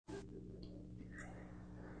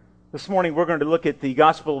This morning we're going to look at the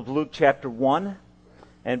Gospel of Luke chapter 1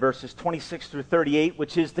 and verses 26 through 38,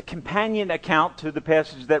 which is the companion account to the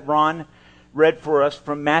passage that Ron read for us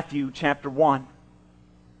from Matthew chapter 1.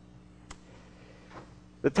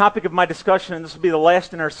 The topic of my discussion, and this will be the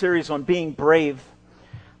last in our series on being brave,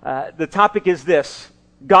 the topic is this: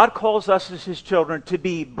 God calls us as His children to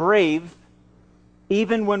be brave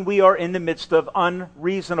even when we are in the midst of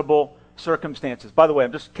unreasonable circumstances. By the way,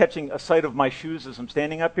 I'm just catching a sight of my shoes as I'm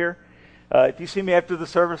standing up here. If you see me after the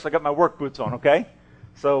service, I got my work boots on, okay?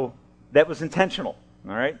 So that was intentional,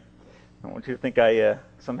 all right? I don't want you to think I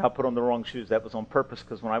somehow put on the wrong shoes. That was on purpose,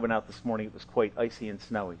 because when I went out this morning, it was quite icy and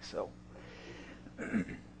snowy. So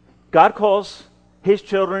God calls His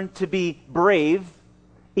children to be brave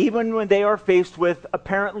even when they are faced with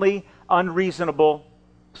apparently unreasonable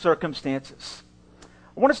circumstances.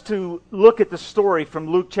 I want us to look at the story from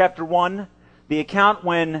Luke chapter 1, the account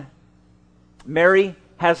when Mary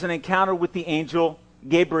has an encounter with the angel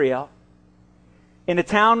Gabriel. In the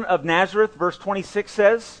town of Nazareth, verse 26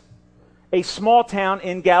 says, a small town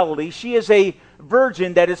in Galilee, she is a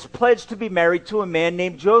virgin that is pledged to be married to a man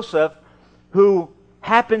named Joseph, who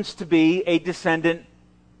happens to be a descendant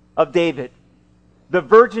of David. The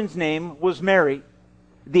virgin's name was Mary.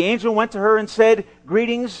 The angel went to her and said,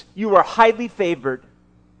 "Greetings, you are highly favored.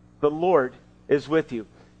 The Lord is with you."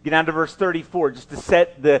 Get down to verse 34, just to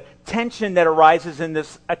set the tension that arises in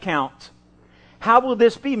this account. "How will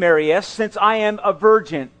this be," Mary asked, "since I am a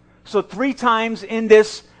virgin?" So 3 times in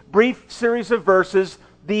this brief series of verses,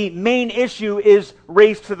 the main issue is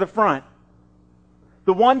raised to the front.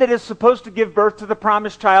 The one that is supposed to give birth to the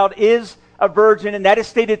promised child is a virgin, and that is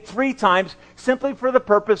stated 3 times simply for the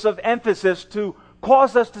purpose of emphasis, to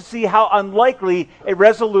cause us to see how unlikely a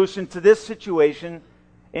resolution to this situation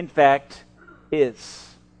in fact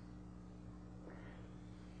is.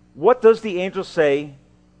 What does the angel say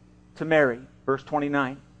to Mary? Verse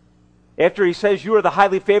 29. After he says, "You are the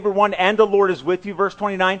highly favored one, and the Lord is with you," verse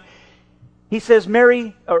 29, he says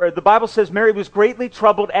the Bible says Mary was greatly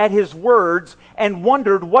troubled at his words and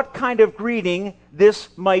wondered what kind of greeting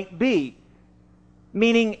this might be.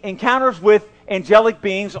 Meaning, encounters with angelic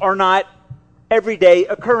beings are not everyday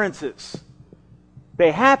occurrences.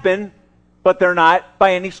 They happen, but they're not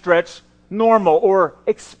by any stretch normal or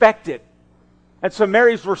expected. And so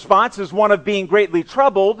Mary's response is one of being greatly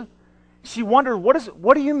troubled. She wondered,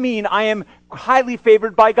 what do you mean I am highly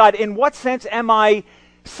favored by God? In what sense am I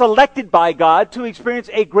selected by God to experience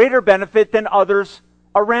a greater benefit than others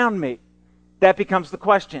around me? That becomes the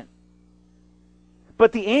question.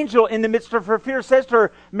 But the angel, in the midst of her fear, says to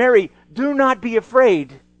her, "Mary, do not be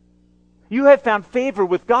afraid. You have found favor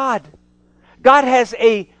with God. God has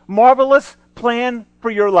a marvelous plan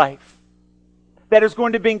for your life that is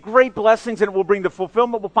going to bring great blessings, and it will bring the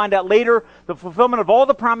fulfillment. We'll find out later, the fulfillment of all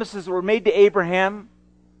the promises that were made to Abraham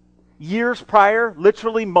years prior,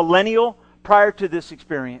 literally millennial prior to this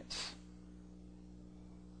experience."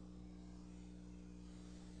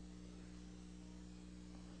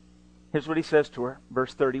 Here's what he says to her,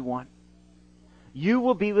 verse 31. "You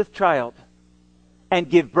will be with child and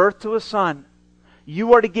give birth to a son.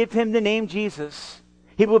 You are to give him the name Jesus.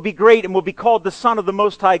 He will be great and will be called the Son of the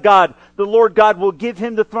Most High God. The Lord God will give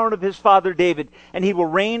him the throne of his father David, and he will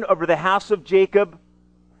reign over the house of Jacob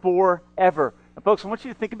forever." Now, folks, I want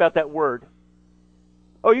you to think about that word.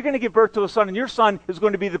 Oh, you're going to give birth to a son, and your son is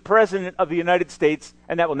going to be the President of the United States,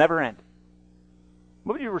 and that will never end.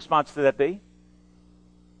 What would your response to that be?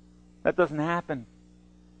 That doesn't happen.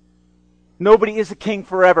 Nobody is a king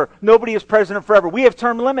forever. Nobody is president forever. We have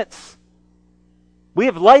term limits. We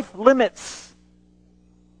have life limits.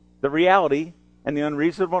 The reality and the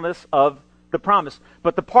unreasonableness of the promise.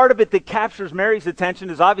 But the part of it that captures Mary's attention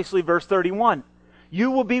is obviously verse 31. "You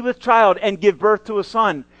will be with child and give birth to a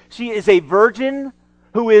son." She is a virgin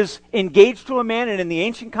who is engaged to a man, and in the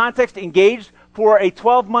ancient context, engaged for a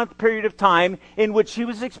 12-month period of time in which she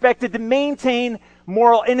was expected to maintain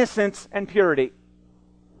moral innocence and purity.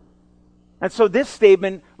 And so this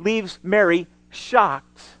statement leaves Mary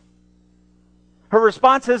shocked. Her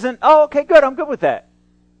response isn't, "Oh, okay, good, I'm good with that.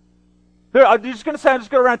 I'm just going to say, I'm just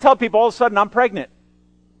going to go around and tell people all of a sudden I'm pregnant."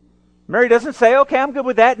 Mary doesn't say, "Okay, I'm good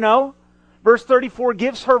with that." No. Verse 34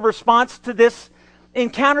 gives her response to this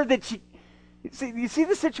encounter that you see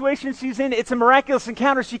the situation she's in? It's a miraculous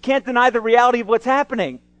encounter. She can't deny the reality of what's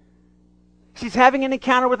happening. She's having an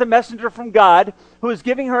encounter with a messenger from God who is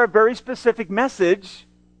giving her a very specific message.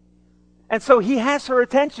 And so he has her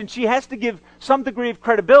attention. She has to give some degree of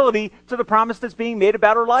credibility to the promise that's being made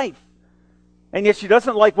about her life. And yet she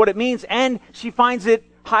doesn't like what it means, and she finds it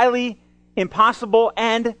highly impossible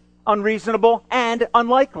and unreasonable and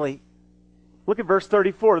unlikely. Look at verse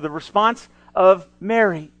 34, the response of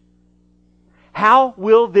Mary. How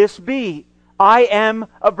will this be? I am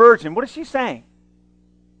a virgin. What is she saying?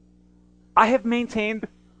 I have maintained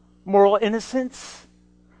moral innocence.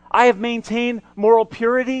 I have maintained moral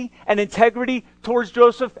purity and integrity towards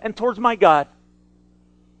Joseph and towards my God.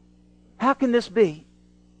 How can this be?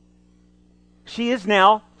 She is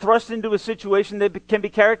now thrust into a situation that can be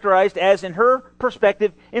characterized as, in her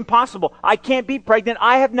perspective, impossible. I can't be pregnant.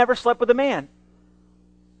 I have never slept with a man.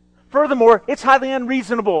 Furthermore, it's highly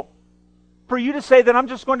unreasonable for you to say that I'm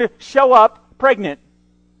just going to show up pregnant.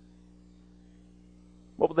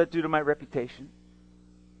 What will that do to my reputation?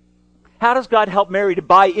 How does God help Mary to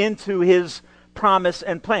buy into his promise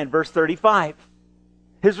and plan? Verse 35.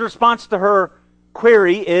 His response to her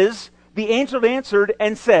query is, the angel answered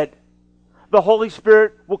and said, the Holy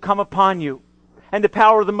Spirit will come upon you, and the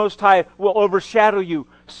power of the Most High will overshadow you.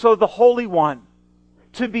 So the Holy One,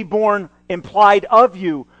 to be born implied of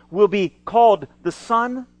you, will be called the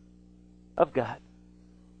Son of God.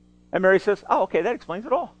 And Mary says, oh, okay, that explains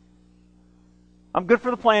it all. I'm good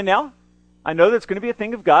for the plan now. I know that's going to be a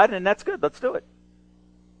thing of God, and that's good. Let's do it.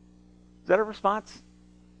 Is that a response?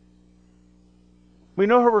 We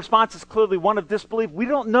know her response is clearly one of disbelief. We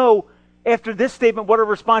don't know after this statement what her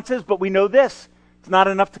response is, but we know this. It's not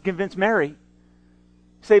enough to convince Mary. You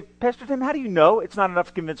say, Pastor Tim, how do you know it's not enough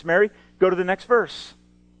to convince Mary? Go to the next verse.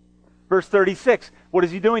 Verse 36. What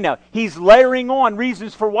is he doing now? He's layering on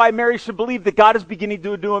reasons for why Mary should believe that God is beginning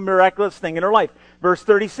to do a miraculous thing in her life. Verse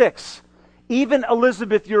 36. Even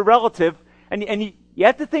Elizabeth, your relative, and you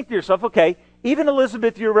have to think to yourself, okay, even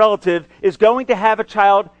Elizabeth, your relative, is going to have a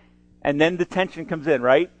child, and then the tension comes in,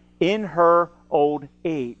 right? In her old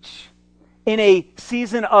age. In a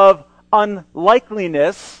season of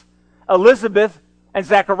unlikeliness, Elizabeth and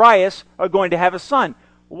Zacharias are going to have a son.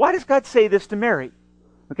 Why does God say this to Mary?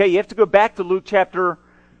 Okay, you have to go back to Luke chapter,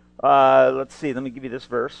 let me give you this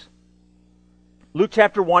verse. Luke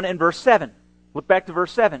chapter 1 and verse 7. Look back to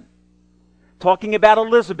verse 7. Talking about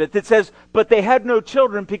Elizabeth, it says, but they had no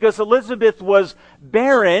children because Elizabeth was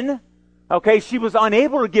barren. Okay, she was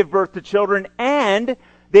unable to give birth to children, and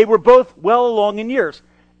they were both well along in years,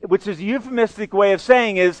 which is a euphemistic way of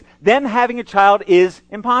saying is them having a child is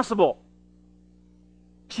impossible.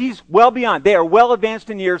 She's well beyond. They are well advanced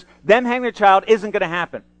in years. Them having a child isn't going to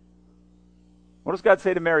happen. What does God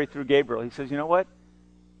say to Mary through Gabriel? He says, you know what?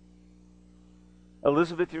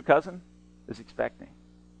 Elizabeth, your cousin, is expecting.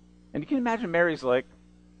 And you can imagine Mary's like,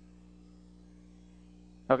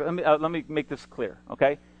 okay, let me make this clear,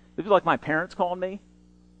 okay? This is like my parents calling me.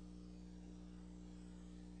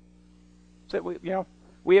 Say,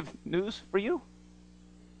 we have news for you.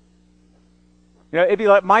 It'd be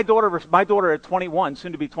like my daughter at 21,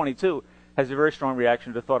 soon to be 22, has a very strong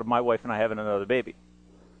reaction to the thought of my wife and I having another baby.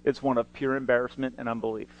 It's one of pure embarrassment and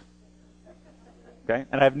unbelief. Okay?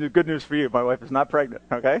 And I have good news for you. My wife is not pregnant,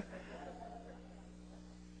 okay?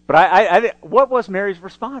 But what was Mary's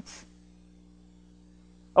response?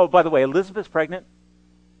 Oh, by the way, Elizabeth's pregnant.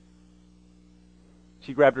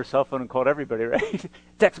 She grabbed her cell phone and called everybody, right?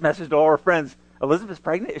 Text message to all her friends. Elizabeth's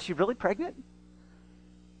pregnant? Is she really pregnant?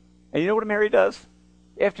 And you know what Mary does?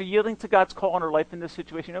 After yielding to God's call on her life in this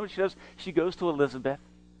situation, you know what she does? She goes to Elizabeth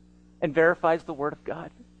and verifies the Word of God.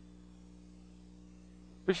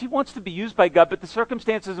 But she wants to be used by God, but the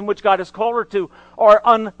circumstances in which God has called her to are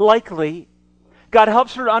unlikely. God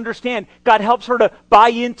helps her to understand. God helps her to buy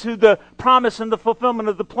into the promise and the fulfillment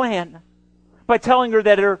of the plan by telling her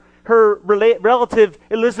that her relative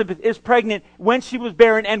Elizabeth is pregnant when she was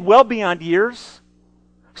barren and well beyond years.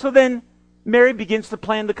 So then Mary begins to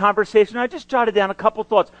plan the conversation. I just jotted down a couple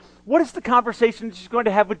thoughts. What is the conversation she's going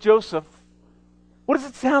to have with Joseph? What does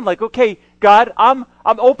it sound like? Okay, God, I'm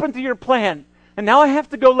open to your plan. And now I have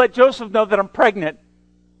to go let Joseph know that I'm pregnant.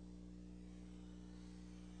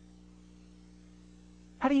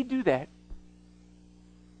 How do you do that?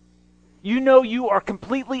 You know you are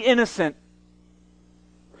completely innocent.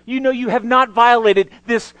 You know you have not violated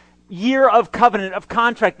this year of covenant, of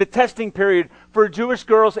contract, the testing period for Jewish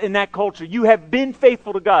girls in that culture. You have been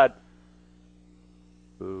faithful to God.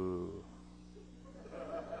 Ooh.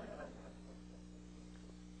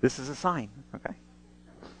 This is a sign, okay?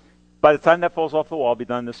 By the time that falls off the wall, I'll be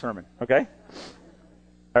done this sermon, okay?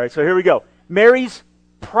 All right, so here we go. Mary's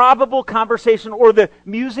probable conversation or the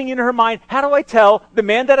musing in her mind, how do I tell the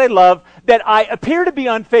man that I love that I appear to be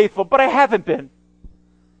unfaithful, but I haven't been?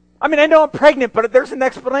 I mean, I know I'm pregnant, but there's an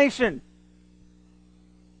explanation.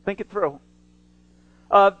 Think it through.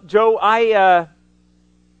 Joe, I'm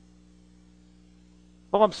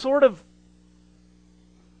sort of,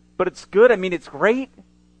 but it's good. I mean, it's great.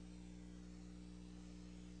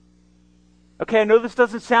 Okay, I know this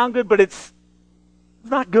doesn't sound good, but it's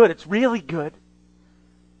not good. It's really good.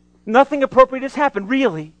 Nothing appropriate has happened,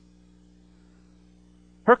 really.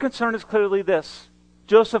 Her concern is clearly this: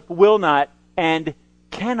 Joseph will not and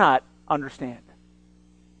cannot understand.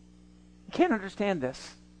 He can't understand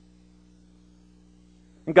this.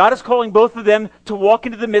 And God is calling both of them to walk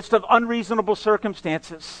into the midst of unreasonable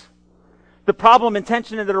circumstances. The problem and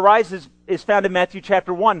tension that arises is found in Matthew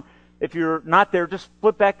chapter 1. If you're not there, just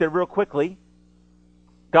flip back there real quickly.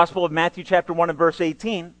 Gospel of Matthew chapter 1 and verse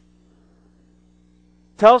 18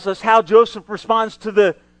 tells us how Joseph responds to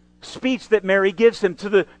the speech that Mary gives him, to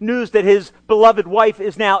the news that his beloved wife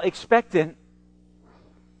is now expectant.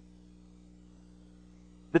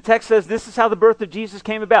 The text says this is how the birth of Jesus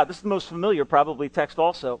came about. This is the most familiar probably text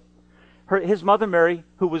also. His mother Mary,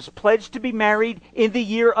 who was pledged to be married in the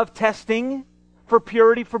year of testing for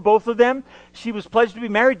purity for both of them, she was pledged to be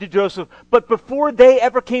married to Joseph. But before they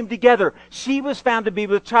ever came together, she was found to be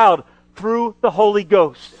with child through the Holy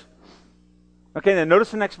Ghost. Okay, then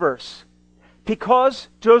notice the next verse. Because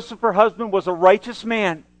Joseph, her husband, was a righteous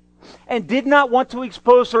man and did not want to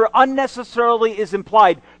expose her unnecessarily, is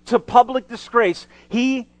implied, to public disgrace,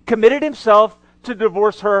 he committed himself to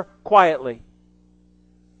divorce her quietly.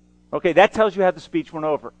 Okay, that tells you how the speech went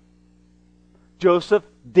over. Joseph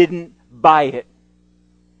didn't buy it.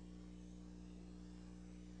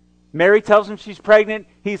 Mary tells him she's pregnant.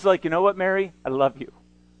 He's like, you know what, Mary? I love you.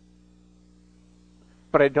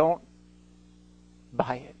 But I don't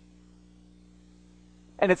buy it.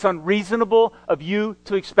 And it's unreasonable of you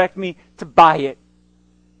to expect me to buy it.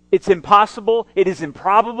 It's impossible. It is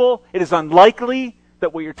improbable. It is unlikely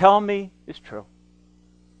that what you're telling me is true.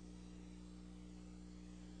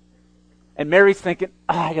 And Mary's thinking,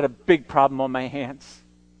 I got a big problem on my hands.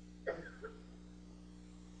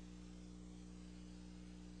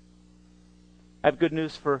 I have good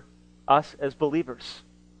news for us as believers.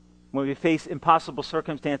 When we face impossible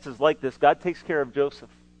circumstances like this, God takes care of Joseph.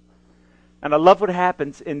 And I love what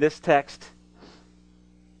happens in this text.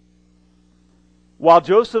 While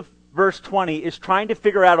Joseph, verse 20, is trying to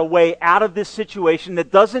figure out a way out of this situation that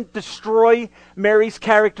doesn't destroy Mary's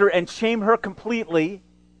character and shame her completely,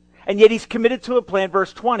 and yet he's committed to a plan,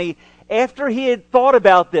 verse 20, after he had thought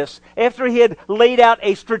about this, after he had laid out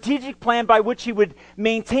a strategic plan by which he would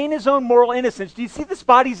maintain his own moral innocence. Do you see the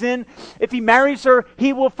spot he's in? If he marries her,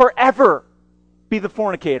 he will forever be the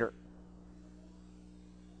fornicator.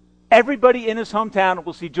 Everybody in his hometown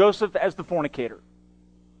will see Joseph as the fornicator,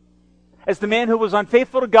 as the man who was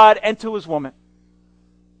unfaithful to God and to his woman,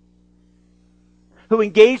 who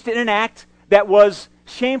engaged in an act that was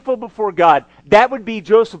shameful before God. That would be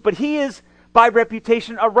Joseph. But he is, by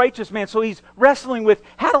reputation, a righteous man. So he's wrestling with,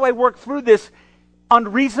 how do I work through this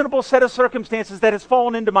unreasonable set of circumstances that has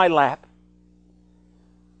fallen into my lap?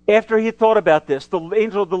 After he had thought about this, the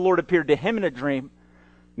angel of the Lord appeared to him in a dream.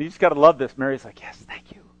 And you just got to love this. Mary's like, yes,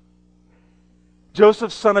 thank you.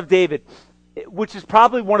 Joseph, son of David, which is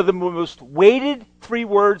probably one of the most weighted 3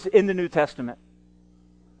 words in the New Testament.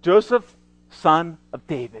 Joseph, son of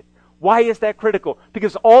David. Why is that critical?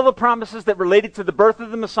 Because all the promises that related to the birth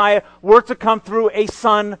of the Messiah were to come through a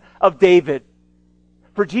son of David.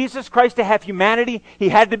 For Jesus Christ to have humanity, he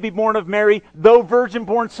had to be born of Mary, though virgin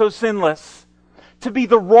born, so sinless. To be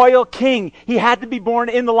the royal king, he had to be born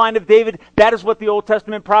in the line of David. That is what the Old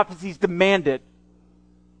Testament prophecies demanded.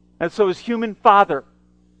 And so his human father,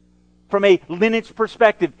 from a lineage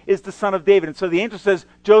perspective, is the son of David. And so the angel says,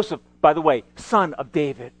 Joseph, by the way, son of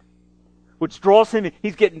David, which draws him,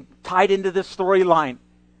 he's getting tied into this storyline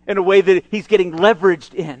in a way that he's getting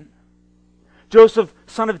leveraged in. Joseph,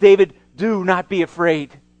 son of David, do not be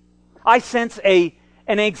afraid. I sense an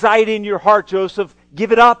anxiety in your heart, Joseph.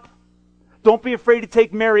 Give it up. Don't be afraid to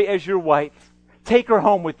take Mary as your wife. Take her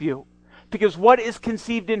home with you. Because what is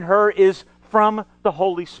conceived in her is from the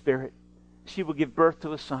Holy Spirit. She will give birth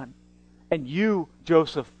to a son. And you,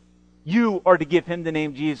 Joseph, you are to give him the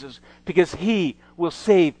name Jesus, because he will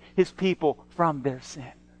save his people from their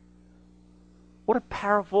sin. What a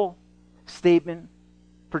powerful statement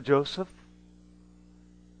for Joseph.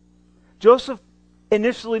 Joseph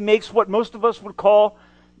initially makes what most of us would call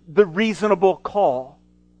the reasonable call.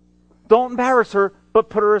 Don't embarrass her, but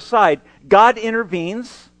put her aside. God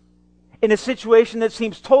intervenes in a situation that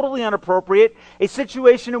seems totally inappropriate, a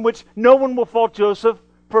situation in which no one will fault Joseph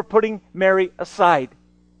for putting Mary aside.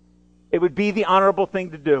 It would be the honorable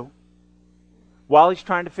thing to do. While he's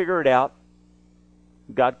trying to figure it out,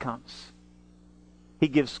 God comes. He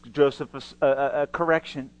gives Joseph a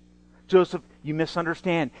correction. Joseph, you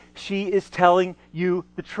misunderstand. She is telling you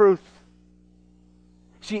the truth.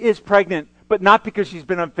 She is pregnant, but not because she's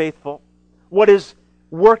been unfaithful. What is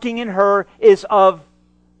working in her is of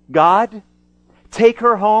God. Take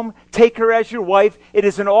her home. Take her as your wife. It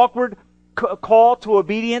is an awkward call to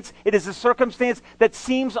obedience. It is a circumstance that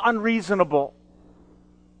seems unreasonable.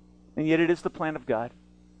 And yet it is the plan of God.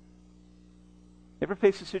 Ever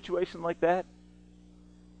face a situation like that?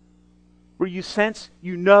 Where you sense,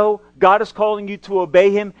 you know, God is calling you to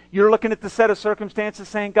obey Him. You're looking at the set of circumstances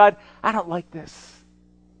saying, God, I don't like this.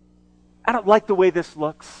 I don't like the way this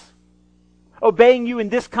looks. Obeying you in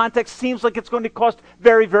this context seems like it's going to cost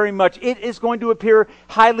very, very much. It is going to appear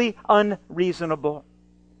highly unreasonable.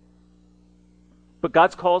 But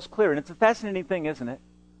God's call is clear, and it's a fascinating thing, isn't it?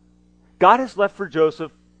 God has left for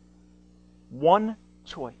Joseph one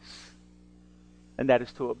choice, and that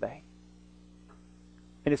is to obey.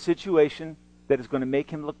 In a situation that is going to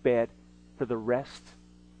make him look bad for the rest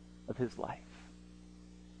of his life.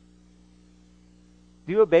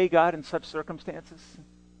 Do you obey God in such circumstances?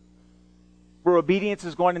 Where obedience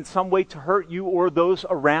is going in some way to hurt you or those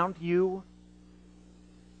around you?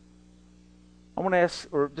 I want to ask,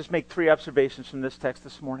 or just make 3 observations from this text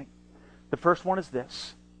this morning. The first one is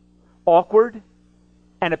this. Awkward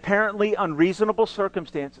and apparently unreasonable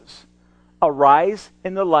circumstances arise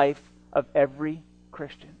in the life of every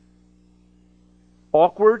Christian.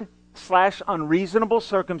 Awkward/unreasonable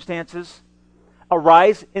circumstances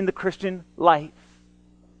arise in the Christian life.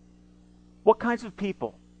 What kinds of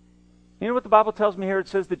people? You know what the Bible tells me here? It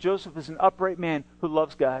says that Joseph is an upright man who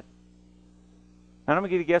loves God. And I'm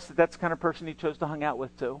going to guess that that's the kind of person he chose to hang out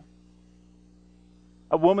with too.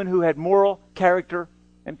 A woman who had moral character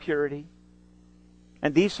and purity.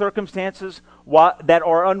 And these circumstances that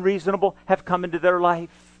are unreasonable have come into their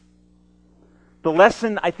life. The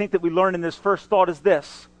lesson I think that we learn in this first thought is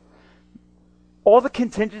this. All the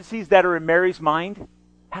contingencies that are in Mary's mind,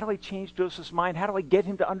 how do I change Joseph's mind? How do I get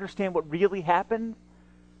him to understand what really happened?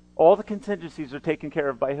 All the contingencies are taken care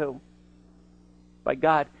of by who? By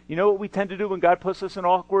God. You know what we tend to do when God puts us in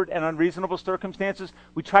awkward and unreasonable circumstances?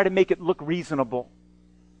 We try to make it look reasonable.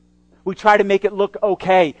 We try to make it look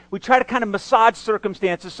okay. We try to kind of massage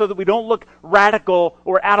circumstances so that we don't look radical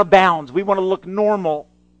or out of bounds. We want to look normal.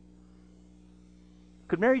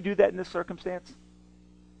 Could Mary do that in this circumstance?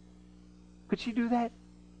 Could she do that?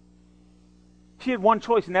 She had one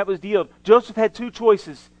choice, and that was to yield. Joseph had 2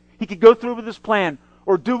 choices. He could go through with his plan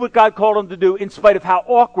or do what God called him to do in spite of how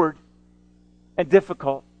awkward and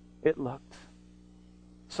difficult it looked.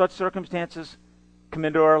 Such circumstances come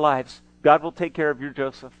into our lives. God will take care of your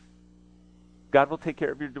Joseph. God will take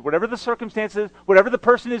care of your, whatever the circumstances, whatever the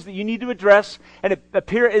person is that you need to address, and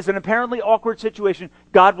it is an apparently awkward situation,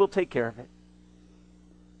 God will take care of it.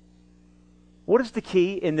 What is the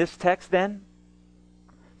key in this text then?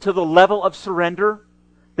 To the level of surrender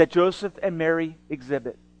that Joseph and Mary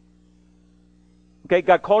exhibit. Okay,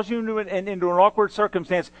 God calls you into an awkward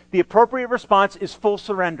circumstance. The appropriate response is full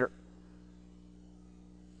surrender.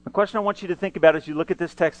 The question I want you to think about as you look at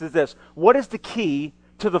this text is this. What is the key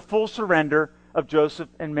to the full surrender of Joseph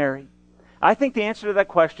and Mary? I think the answer to that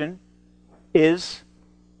question is,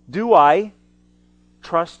 do I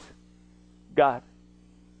trust God?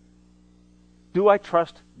 Do I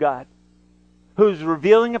trust God? Who's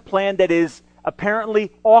revealing a plan that is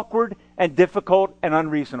apparently awkward and difficult and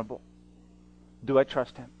unreasonable. Do I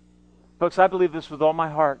trust Him? Folks, I believe this with all my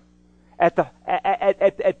heart. At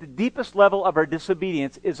the deepest level of our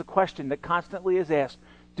disobedience is a question that constantly is asked.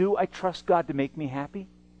 Do I trust God to make me happy?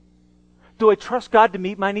 Do I trust God to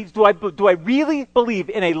meet my needs? Do I really believe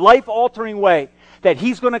in a life-altering way that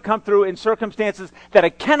He's going to come through in circumstances that I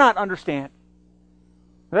cannot understand?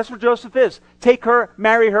 And that's where Joseph is. Take her,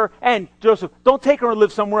 marry her, and Joseph, don't take her and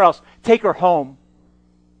live somewhere else. Take her home.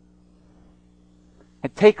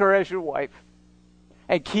 And take her as your wife.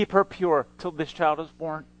 And keep her pure till this child is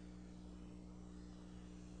born.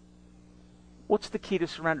 What's the key to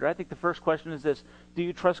surrender? I think the first question is this. Do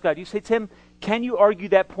you trust God? You say, Tim, can you argue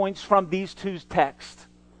that points from these 2 texts?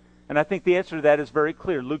 And I think the answer to that is very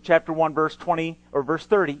clear. Luke chapter 1, verse 20 or verse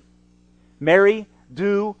 30. Mary,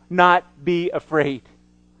 do not be afraid.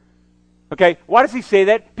 Okay, why does he say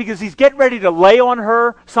that? Because he's getting ready to lay on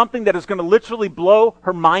her something that is going to literally blow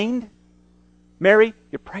her mind. Mary,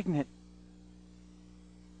 you're pregnant.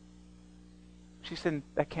 She said,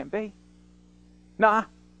 that can't be. No,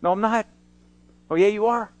 I'm not. Oh, yeah, you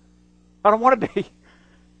are. I don't want to be.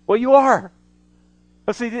 Well, you are.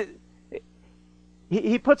 Let's see,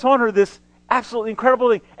 he puts on her this absolutely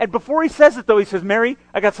incredible thing. And before he says it, though, he says, Mary,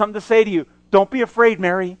 I got something to say to you. Don't be afraid,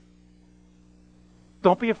 Mary.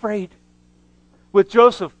 Don't be afraid. With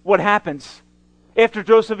Joseph, what happens? After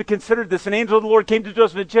Joseph had considered this, an angel of the Lord came to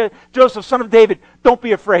Joseph and said, Joseph, son of David, don't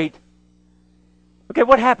be afraid. Okay,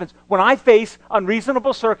 what happens when I face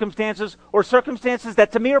unreasonable circumstances or circumstances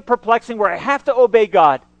that to me are perplexing where I have to obey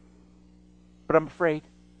God, but I'm afraid?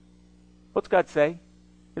 What's God say?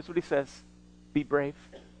 Here's what he says. Be brave.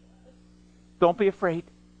 Don't be afraid.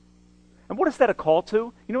 And what is that a call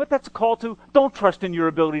to? You know what that's a call to? Don't trust in your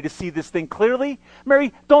ability to see this thing clearly.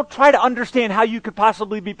 Mary, don't try to understand how you could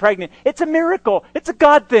possibly be pregnant. It's a miracle. It's a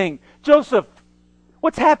God thing. Joseph,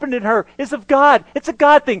 what's happened in her is of God. It's a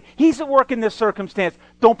God thing. He's at work in this circumstance.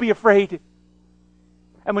 Don't be afraid.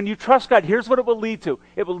 And when you trust God, here's what it will lead to.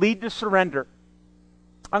 It will lead to surrender.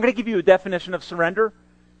 I'm going to give you a definition of surrender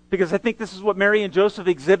because I think this is what Mary and Joseph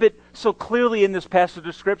exhibit so clearly in this passage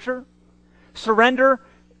of Scripture. Surrender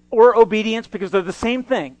or obedience, because they're the same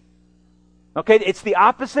thing. Okay, it's the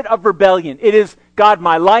opposite of rebellion. It is, God,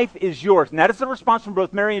 my life is yours. And that is the response from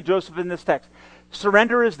both Mary and Joseph in this text.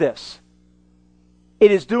 Surrender is this.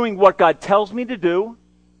 It is doing what God tells me to do,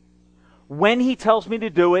 when he tells me to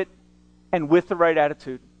do it, and with the right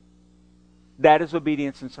attitude. That is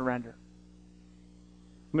obedience and surrender.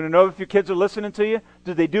 I'm going to know if your kids are listening to you.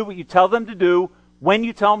 Do they do what you tell them to do, when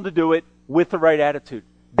you tell them to do it, with the right attitude?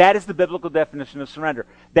 That is the biblical definition of surrender.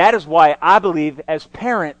 That is why I believe as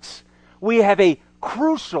parents, we have a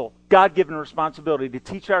crucial God-given responsibility to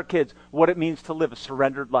teach our kids what it means to live a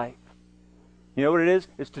surrendered life. You know what it is?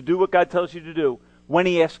 It's to do what God tells you to do when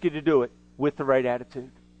he asks you to do it with the right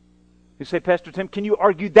attitude. You say, Pastor Tim, can you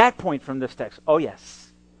argue that point from this text? Oh,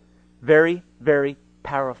 yes. Very, very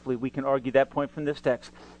powerfully we can argue that point from this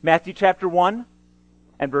text. Matthew chapter 1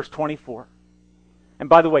 and verse 24. And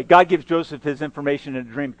by the way, God gives Joseph his information in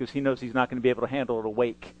a dream because he knows he's not going to be able to handle it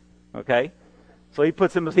awake. Okay? So he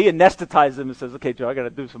anesthetizes him and says, okay, Joe, I got to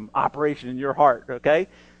do some operation in your heart. Okay?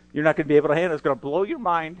 You're not going to be able to handle it. It's going to blow your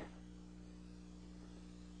mind.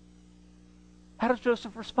 How does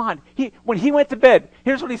Joseph respond? When he went to bed,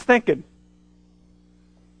 here's what he's thinking.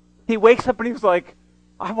 He wakes up and he's like,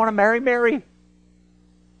 I want to marry Mary.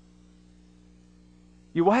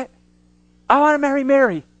 You what? I want to marry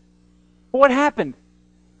Mary. Well, what happened?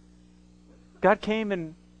 God came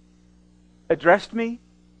and addressed me,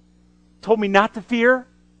 told me not to fear,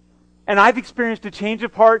 and I've experienced a change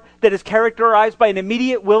of heart that is characterized by an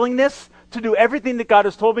immediate willingness to do everything that God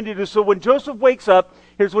has told me to do. So when Joseph wakes up,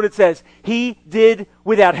 here's what it says. He did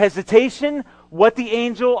without hesitation what the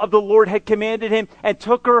angel of the Lord had commanded him and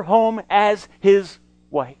took her home as his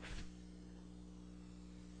wife.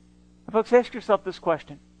 Now, folks, ask yourself this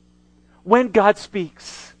question. When God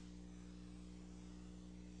speaks,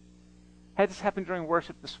 I had this happen during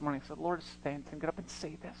worship this morning. I said, Lord, stand, Tim, get up and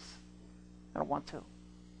say this. I don't want to.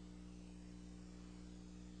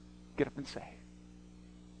 Get up and say it.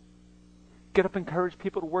 Get up and encourage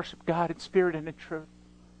people to worship God in spirit and in truth.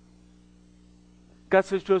 God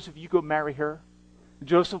says, Joseph, you go marry her.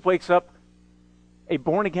 Joseph wakes up a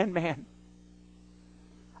born-again man.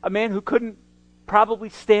 A man who couldn't probably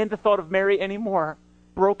stand the thought of Mary anymore.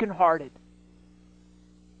 Broken-hearted.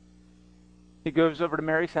 He goes over to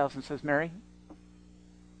Mary's house and says, Mary,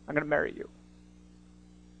 I'm going to marry you.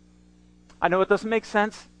 I know it doesn't make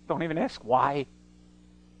sense. Don't even ask why.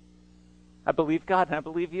 I believe God and I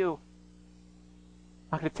believe you.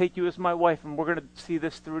 I'm going to take you as my wife and we're going to see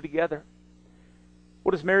this through together.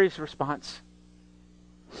 What is Mary's response?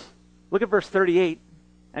 Look at verse 38.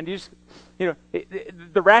 And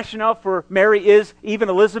the rationale for Mary is even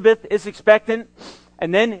Elizabeth is expectant.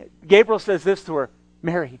 And then Gabriel says this to her,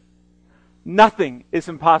 Mary, nothing is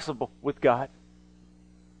impossible with God.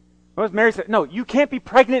 What Mary said, no, you can't be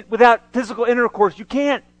pregnant without physical intercourse. You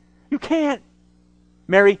can't. You can't.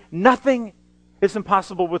 Mary, nothing is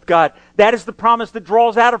impossible with God. That is the promise that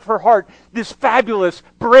draws out of her heart this fabulous,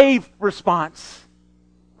 brave response.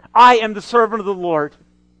 I am the servant of the Lord.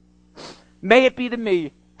 May it be to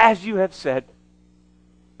me as you have said.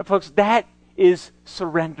 And folks, that is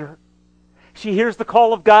surrender. She hears the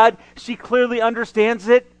call of God. She clearly understands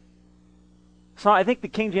it. So I think the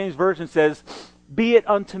King James Version says, be it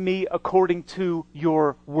unto me according to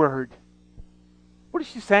your word. What is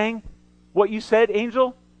she saying? What you said,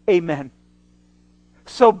 angel? Amen.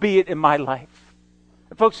 So be it in my life.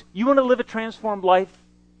 And folks, you want to live a transformed life?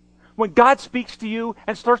 When God speaks to you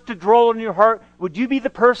and starts to draw on your heart, would you be the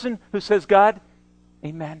person who says, God,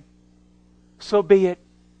 amen. So be it.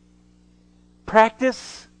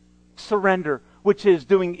 Practice surrender, which is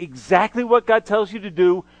doing exactly what God tells you to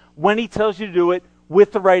do when he tells you to do it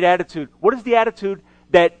with the right attitude. What is the attitude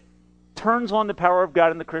that turns on the power of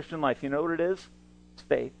God in the Christian life? You know what it is? It's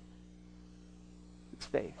faith. It's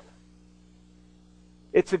faith.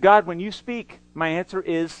 It's a God, when you speak, my answer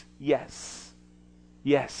is yes.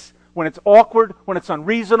 Yes. when it's awkward, when it's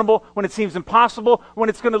unreasonable, when it seems impossible, when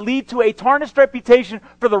it's going to lead to a tarnished reputation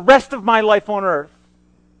for the rest of my life on earth?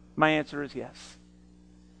 My answer is yes.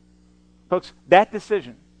 Folks, that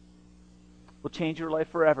decision will change your life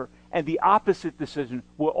forever. And the opposite decision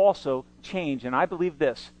will also change, and I believe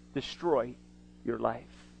this, destroy your life.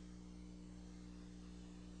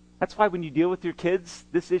 That's why when you deal with your kids,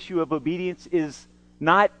 this issue of obedience is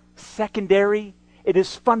not secondary. It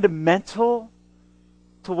is fundamental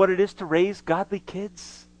to what it is to raise godly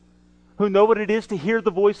kids who know what it is to hear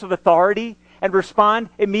the voice of authority and respond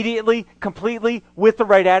immediately, completely, with the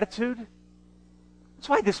right attitude. That's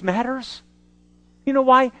why this matters. You know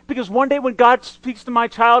why? Because one day when God speaks to my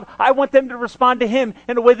child, I want them to respond to Him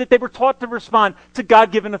in a way that they were taught to respond to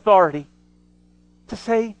God-given authority. To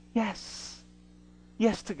say yes.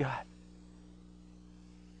 Yes to God.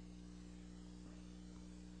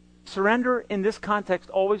 Surrender in this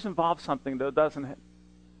context always involves something, though, doesn't it?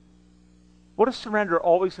 What does surrender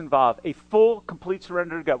always involve? A full, complete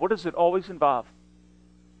surrender to God. What does it always involve?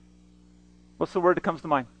 What's the word that comes to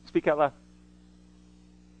mind? Speak out loud.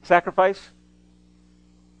 Sacrifice?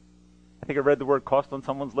 I think I read the word cost on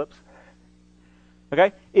someone's lips.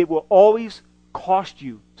 Okay? It will always cost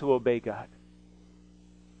you to obey God.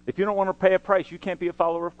 If you don't want to pay a price, you can't be a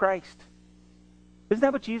follower of Christ. Isn't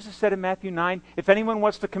that what Jesus said in Matthew 9? If anyone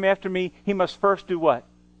wants to come after me, he must first do what?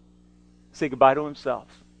 Say goodbye to himself.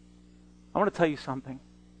 I want to tell you something.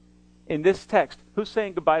 In this text, who's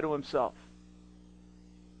saying goodbye to himself?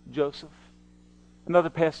 Joseph. Another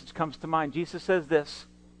passage comes to mind. Jesus says this,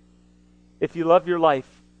 if you love your life,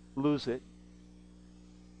 lose it.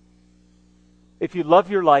 If you love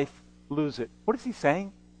your life, lose it. What is he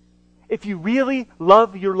saying? If you really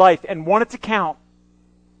love your life and want it to count,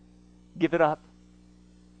 give it up.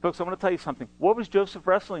 Folks, I want to tell you something. What was Joseph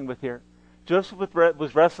wrestling with here? Joseph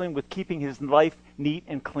was wrestling with keeping his life neat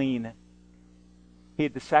and clean. He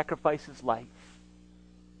had to sacrifice his life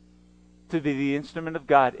to be the instrument of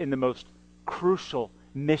God in the most crucial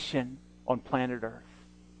mission on planet Earth.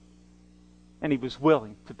 And he was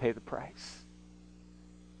willing to pay the price.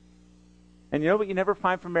 And you know what you never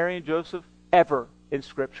find from Mary and Joseph? Ever in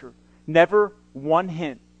Scripture. Never one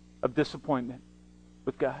hint of disappointment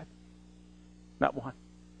with God. Not one.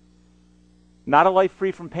 Not a life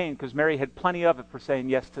free from pain, because Mary had plenty of it for saying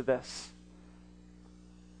yes to this.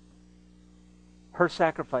 Her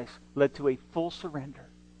sacrifice led to a full surrender.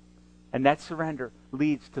 And that surrender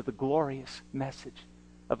leads to the glorious message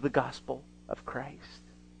of the gospel of Christ.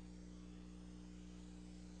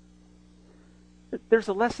 There's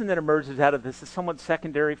a lesson that emerges out of this that's somewhat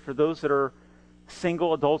secondary for those that are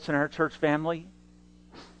single adults in our church family.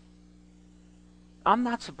 I'm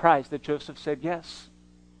not surprised that Joseph said yes.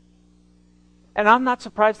 And I'm not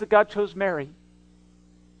surprised that God chose Mary.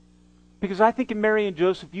 Because I think in Mary and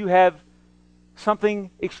Joseph you have something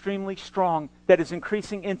extremely strong that is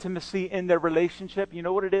increasing intimacy in their relationship. You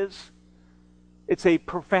know what it is? It's a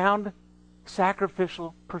profound,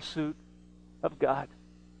 sacrificial pursuit of God.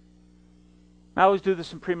 I always do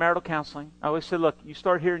this in premarital counseling. I always say, look, you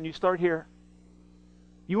start here and you start here.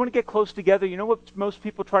 You want to get close together, you know what most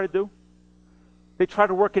people try to do? They try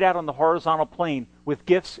to work it out on the horizontal plane with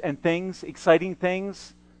gifts and things, exciting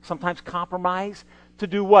things, sometimes compromise. To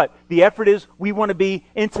do what? The effort is we want to be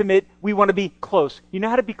intimate, we want to be close. You know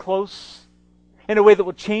how to be close? In a way that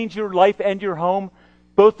will change your life and your home.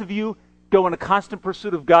 Both of you go in a constant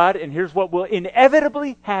pursuit of God, and here's what will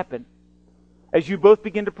inevitably happen. As you both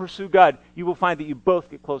begin to pursue God, you will find that you both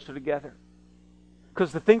get closer together.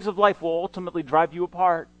 Because the things of life will ultimately drive you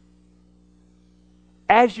apart.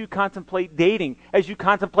 As you contemplate dating, as you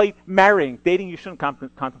contemplate marrying, dating you shouldn't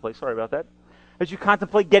contemplate, sorry about that. As you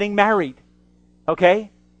contemplate getting married,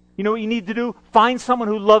 okay? You know what you need to do? Find someone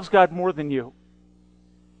who loves God more than you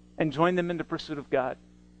and join them in the pursuit of God.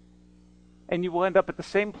 And you will end up at the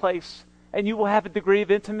same place, and you will have a degree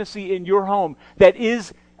of intimacy in your home that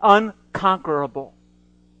is unconquerable.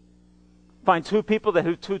 Find two people that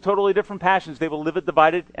have two totally different passions. They will live a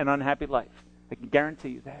divided and unhappy life. I can guarantee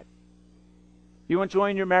you that. You enjoy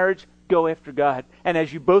in your marriage, go after God. And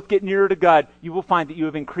as you both get nearer to God, you will find that you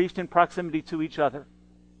have increased in proximity to each other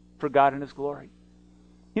for God and His glory.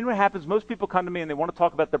 You know what happens? Most people come to me and they want to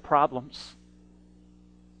talk about their problems.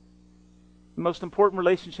 The most important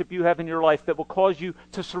relationship you have in your life that will cause you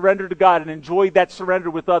to surrender to God and enjoy that surrender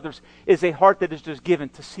with others is a heart that is just given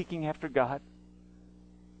to seeking after God.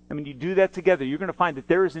 And when you do that together, you're going to find that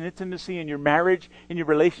there is an intimacy in your marriage, in your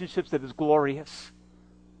relationships that is glorious.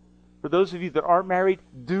 For those of you that aren't married,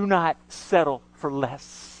 do not settle for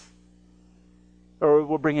less. Or it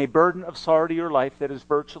will bring a burden of sorrow to your life that is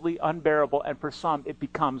virtually unbearable, and for some it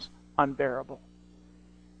becomes unbearable.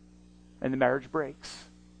 and the marriage breaks.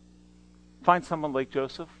 Find someone like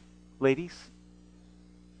Joseph, ladies.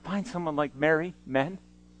 Find someone like Mary, men,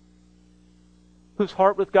 whose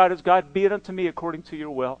heart with God is, God, be it unto me according to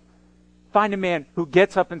your will. Find a man who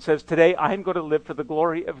gets up and says, today I am going to live for the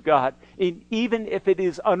glory of God, even if it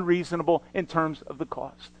is unreasonable in terms of the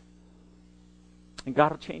cost. And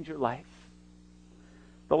God will change your life.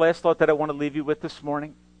 The last thought that I want to leave you with this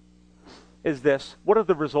morning is this. What are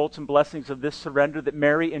the results and blessings of this surrender that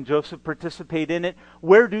Mary and Joseph participate in it?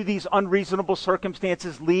 Where do these unreasonable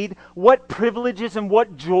circumstances lead? What privileges and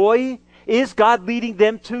what joy is God leading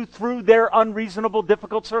them to through their unreasonable,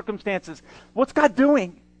 difficult circumstances? What's God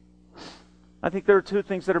doing? I think there are two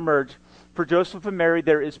things that emerge. For Joseph and Mary,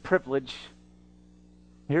 there is privilege.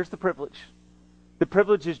 Here's the privilege. The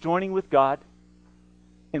privilege is joining with God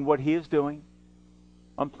in what He is doing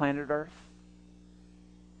on planet Earth.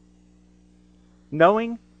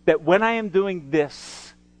 Knowing that when I am doing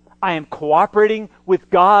this, I am cooperating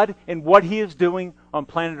with God in what He is doing on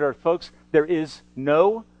planet Earth. Folks, there is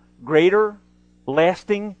no greater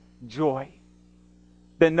lasting joy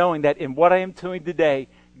than knowing that in what I am doing today,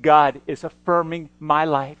 God is affirming my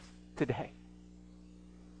life today.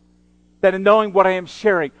 That in knowing what I am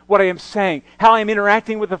sharing, what I am saying, how I am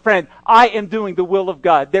interacting with a friend, I am doing the will of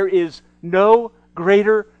God. There is no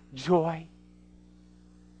greater joy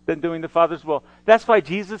than doing the Father's will. That's why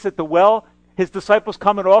Jesus at the well, His disciples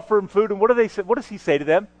come and offer Him food, and what do they say? What does He say to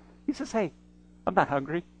them? He says, hey, I'm not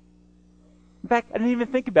hungry. In fact, I didn't even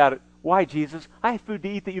think about it. Why, Jesus? I have food to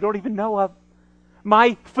eat that you don't even know of.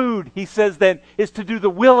 My food, He says then, is to do the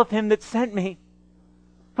will of Him that sent me.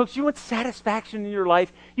 Folks, you want satisfaction in your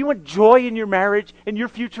life? You want joy in your marriage, in your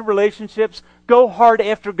future relationships? Go hard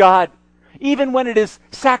after God, even when it is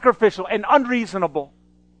sacrificial and unreasonable.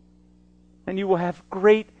 And you will have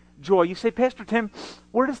great joy. You say, Pastor Tim,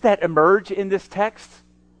 where does that emerge in this text?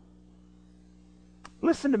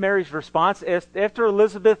 Listen to Mary's response. After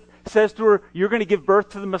Elizabeth says to her, you're going to give birth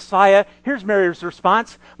to the Messiah, here's Mary's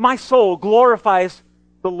response. My soul glorifies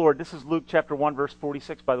the Lord. This is Luke chapter 1, verse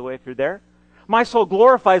 46, by the way, if you're there. My soul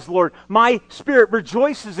glorifies the Lord. My spirit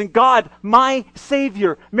rejoices in God, my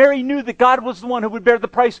Savior. Mary knew that God was the one who would bear the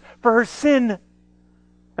price for her sin.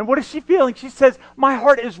 And what is she feeling? She says, my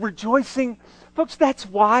heart is rejoicing. Folks, that's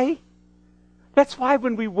why. That's why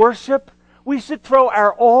when we worship, we should throw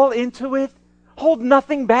our all into it. Hold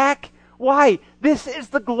nothing back. Why? This is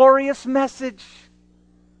the glorious message.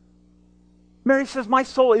 Mary says, my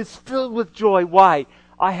soul is filled with joy. Why?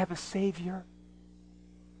 I have a Savior.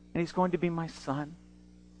 And He's going to be my Son.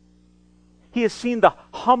 He has seen the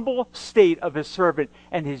humble state of His servant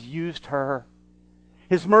and has used her.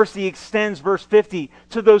 His mercy extends, verse 50,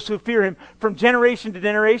 to those who fear Him from generation to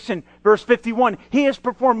generation. Verse 51, He has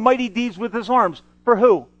performed mighty deeds with His arms. For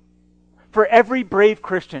who? For every brave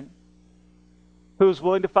Christian who is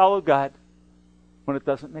willing to follow God when it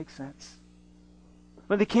doesn't make sense.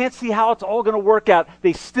 When they can't see how it's all going to work out,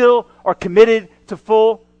 they still are committed to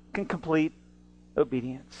full and complete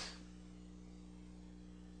obedience.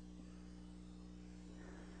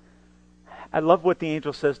 I love what the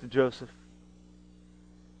angel says to Joseph.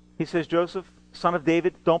 He says, Joseph, son of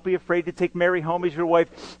David, don't be afraid to take Mary home as your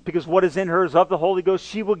wife, because what is in her is of the Holy Ghost.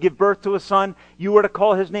 She will give birth to a son. You are to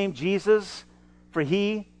call his name Jesus, for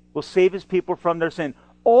he will save his people from their sin.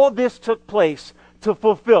 All this took place to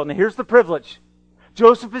fulfill. Now here's the privilege.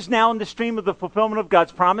 Joseph is now in the stream of the fulfillment of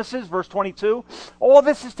God's promises, verse 22. All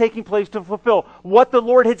this is taking place to fulfill what the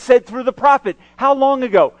Lord had said through the prophet. How long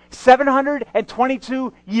ago?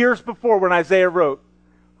 722 years before, when Isaiah wrote,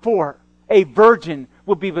 for a virgin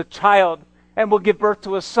will be with child and will give birth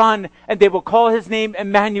to a son, and they will call his name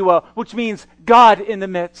Emmanuel, which means God in the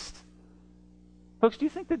midst. Folks, do you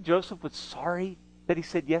think that Joseph was sorry that he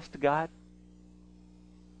said yes to God?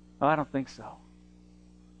 No, I don't think so.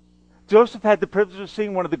 Joseph had the privilege of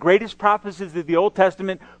seeing one of the greatest prophecies of the Old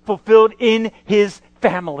Testament fulfilled in his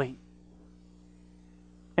family.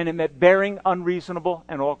 And it meant bearing unreasonable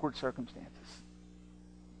and awkward circumstances.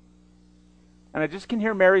 And I just can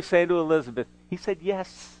hear Mary say to Elizabeth, he said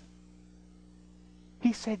yes.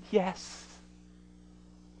 He said yes.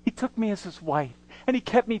 He took me as his wife, and he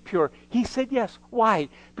kept me pure. He said yes. Why?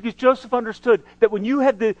 Because Joseph understood that when you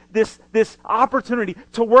have this opportunity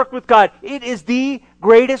to work with God, it is the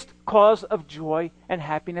greatest cause of joy and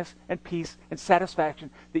happiness and peace and satisfaction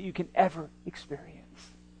that you can ever experience.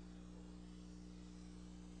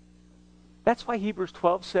 That's why Hebrews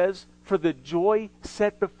 12 says, for the joy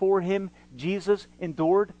set before him, Jesus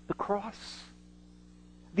endured the cross.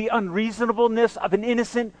 The unreasonableness of an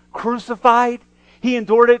innocent crucified, he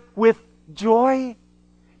endured it with joy.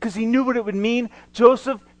 because he knew what it would mean.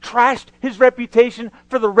 Joseph trashed his reputation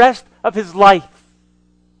for the rest of his life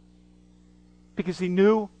because he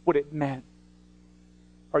knew what it meant.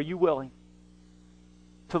 Are you willing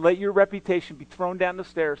to let your reputation be thrown down the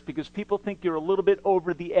stairs because people think you're a little bit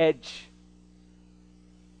over the edge?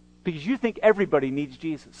 Because you think everybody needs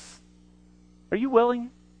Jesus. Are you willing?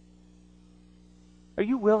 Are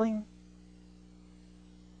you willing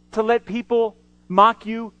to let people mock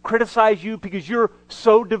you, criticize you because you're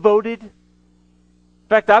so devoted? In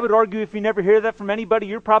fact, I would argue if you never hear that from anybody,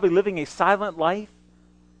 you're probably living a silent life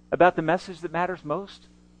about the message that matters most.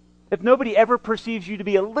 If nobody ever perceives you to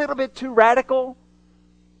be a little bit too radical,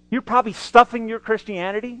 you're probably stuffing your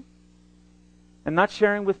Christianity and not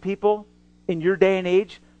sharing with people in your day and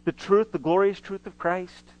age the truth, the glorious truth of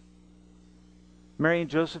Christ. Mary and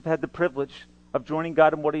Joseph had the privilege of joining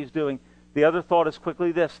God in what He's doing. The other thought is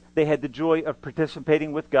quickly this: they had the joy of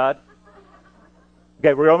participating with God.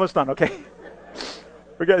 Okay, we're almost done, okay?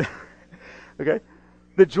 We're good. Okay?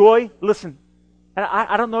 The joy, listen, and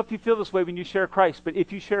I don't know if you feel this way when you share Christ, but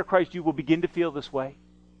if you share Christ, you will begin to feel this way.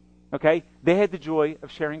 Okay? They had the joy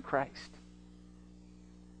of sharing Christ.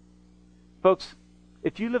 Folks,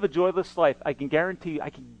 if you live a joyless life, I can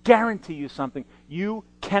guarantee you something. You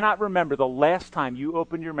cannot remember the last time you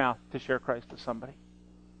opened your mouth to share Christ with somebody.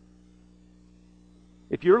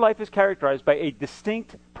 If your life is characterized by a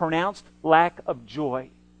distinct, pronounced lack of joy,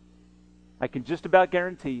 I can just about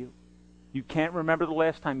guarantee you, you can't remember the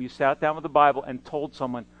last time you sat down with the Bible and told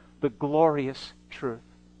someone the glorious truth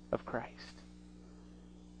of Christ.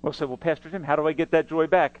 We'll say, well, Pastor Tim, how do I get that joy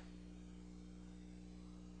back?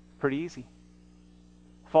 Pretty easy.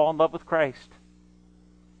 Fall in love with Christ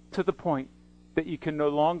to the point that you can no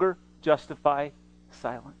longer justify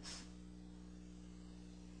silence.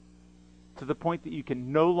 To the point that you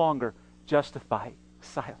can no longer justify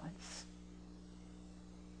silence.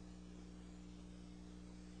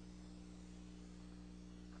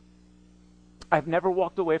 I've never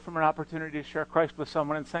walked away from an opportunity to share Christ with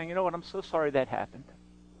someone and saying, you know what, I'm so sorry that happened.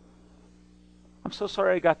 I'm so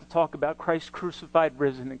sorry I got to talk about Christ crucified,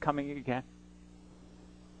 risen, and coming again.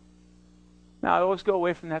 Now, I always go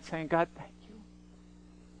away from that saying, God, thank you.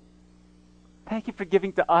 Thank you for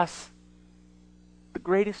giving to us the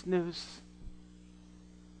greatest news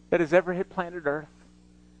that has ever hit planet Earth.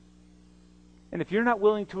 And if you're not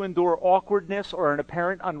willing to endure awkwardness or an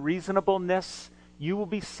apparent unreasonableness, you will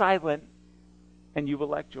be silent and you will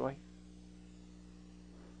lack joy.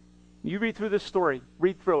 You read through this story.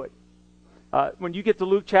 Read through it. When you get to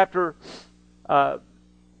Luke chapter 2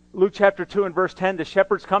 and verse 10, the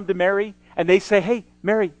shepherds come to Mary and they say, hey,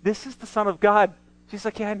 Mary, this is the Son of God. She's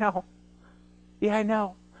like, yeah, I know. Yeah, I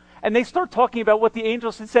know. And they start talking about what the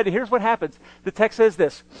angels had said. And here's what happens. The text says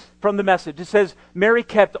this from the message. It says, Mary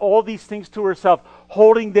kept all these things to herself,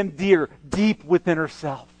 holding them dear, deep within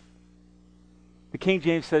herself. The King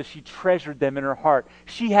James says she treasured them in her heart.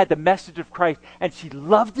 She had the message of Christ, and she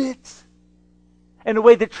loved it in a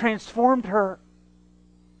way that transformed her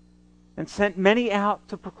and sent many out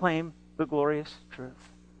to proclaim the glorious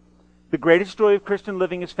truth. The greatest joy of Christian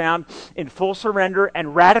living is found in full surrender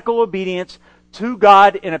and radical obedience to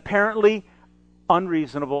God in apparently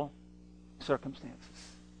unreasonable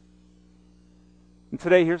circumstances. And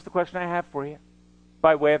today, here's the question I have for you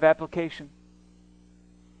by way of application.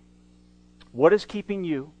 What is keeping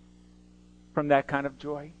you from that kind of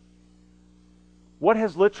joy? What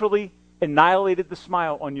has literally annihilated the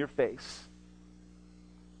smile on your face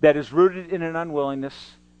that is rooted in an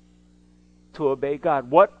unwillingness to obey God?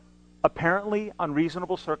 What apparently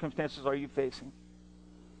unreasonable circumstances are you facing?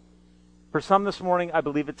 For some this morning, I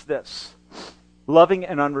believe it's this: loving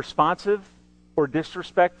an unresponsive or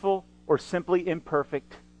disrespectful or simply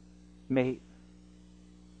imperfect mate.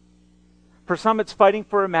 For some, it's fighting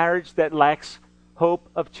for a marriage that lacks hope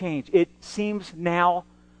of change. It seems now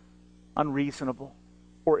unreasonable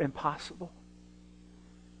or impossible.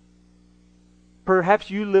 Perhaps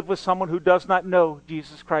you live with someone who does not know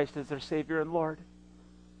Jesus Christ as their Savior and Lord.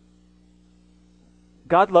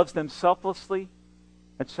 God loves them selflessly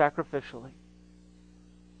and sacrificially.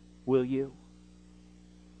 Will you?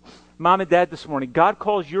 Mom and Dad, this morning, God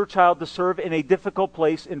calls your child to serve in a difficult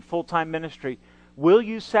place in full-time ministry. Will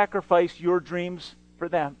you sacrifice your dreams for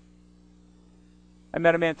them? I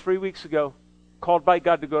met a man 3 weeks ago, called by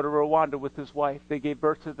God to go to Rwanda with his wife. They gave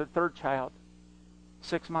birth to the third child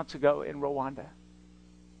 6 months ago in Rwanda.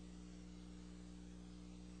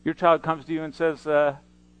 Your child comes to you and says, I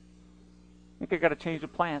think I got to change the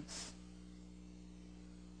plans.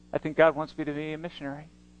 I think God wants me to be a missionary.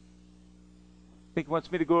 I think He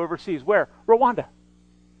wants me to go overseas. Where? Rwanda.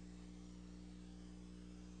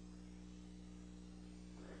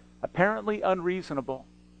 Apparently unreasonable.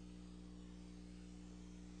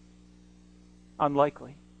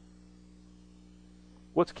 Unlikely.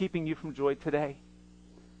 What's keeping you from joy today?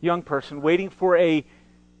 Young person, waiting for a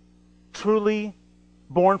truly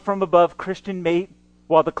born from above Christian mate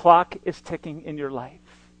while the clock is ticking in your life.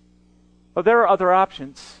 Well, there are other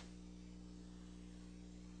options.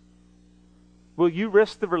 Will you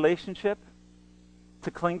risk the relationship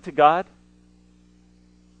to cling to God?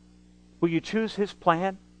 Will you choose His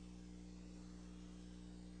plan?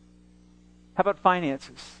 How about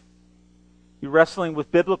finances? You're wrestling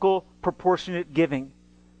with biblical proportionate giving.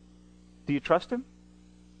 Do you trust Him?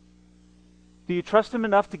 Do you trust Him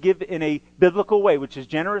enough to give in a biblical way, which is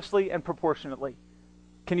generously and proportionately?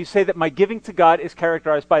 Can you say that my giving to God is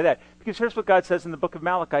characterized by that? Because here's what God says in the book of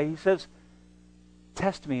Malachi. He says,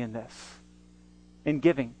 test me in this, in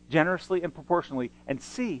giving, generously and proportionally, and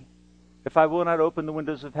see if I will not open the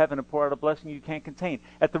windows of heaven and pour out a blessing you can't contain.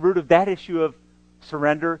 At the root of that issue of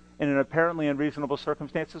surrender in an apparently unreasonable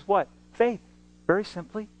circumstance is what? Faith. Very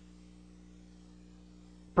simply.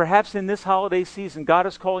 Perhaps in this holiday season, God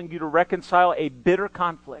is calling you to reconcile a bitter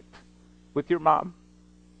conflict with your mom,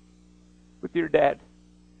 with your dad,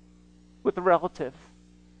 with a relative.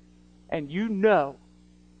 And you know,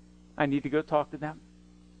 I need to go talk to them.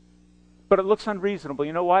 But it looks unreasonable.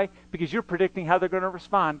 You know why? Because you're predicting how they're going to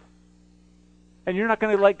respond. And you're not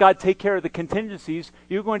going to let God take care of the contingencies.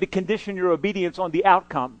 You're going to condition your obedience on the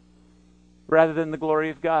outcome rather than the glory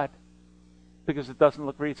of God, because it doesn't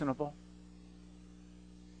look reasonable.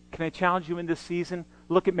 Can I challenge you in this season?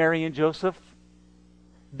 Look at Mary and Joseph.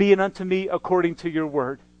 Be it unto me according to your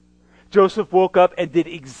word. Joseph woke up and did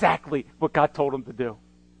exactly what God told him to do.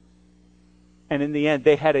 And in the end,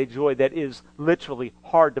 they had a joy that is literally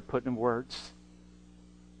hard to put in words.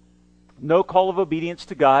 No call of obedience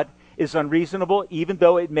to God is unreasonable, even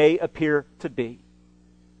though it may appear to be.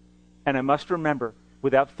 And I must remember,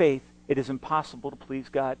 without faith, it is impossible to please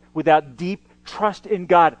God. Without deep trust in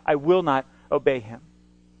God, I will not obey Him.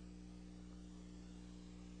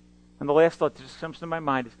 And the last thought that just comes to my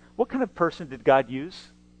mind is, what kind of person did God use?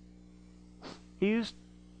 He used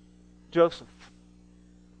Joseph,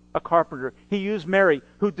 a carpenter. He used Mary,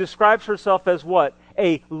 who describes herself as what?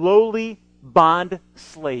 A lowly bond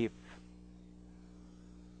slave.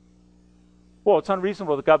 Well, it's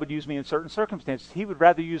unreasonable that God would use me in certain circumstances. He would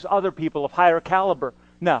rather use other people of higher caliber.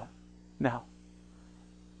 No.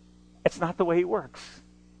 It's not the way He works.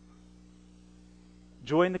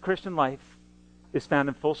 Joy in the Christian life is found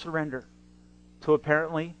in full surrender to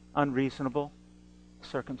apparently unreasonable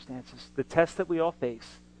circumstances. The test that we all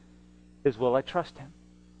face is, will I trust Him?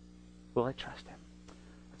 Will I trust Him?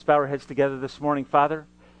 Let's bow our heads together this morning. Father,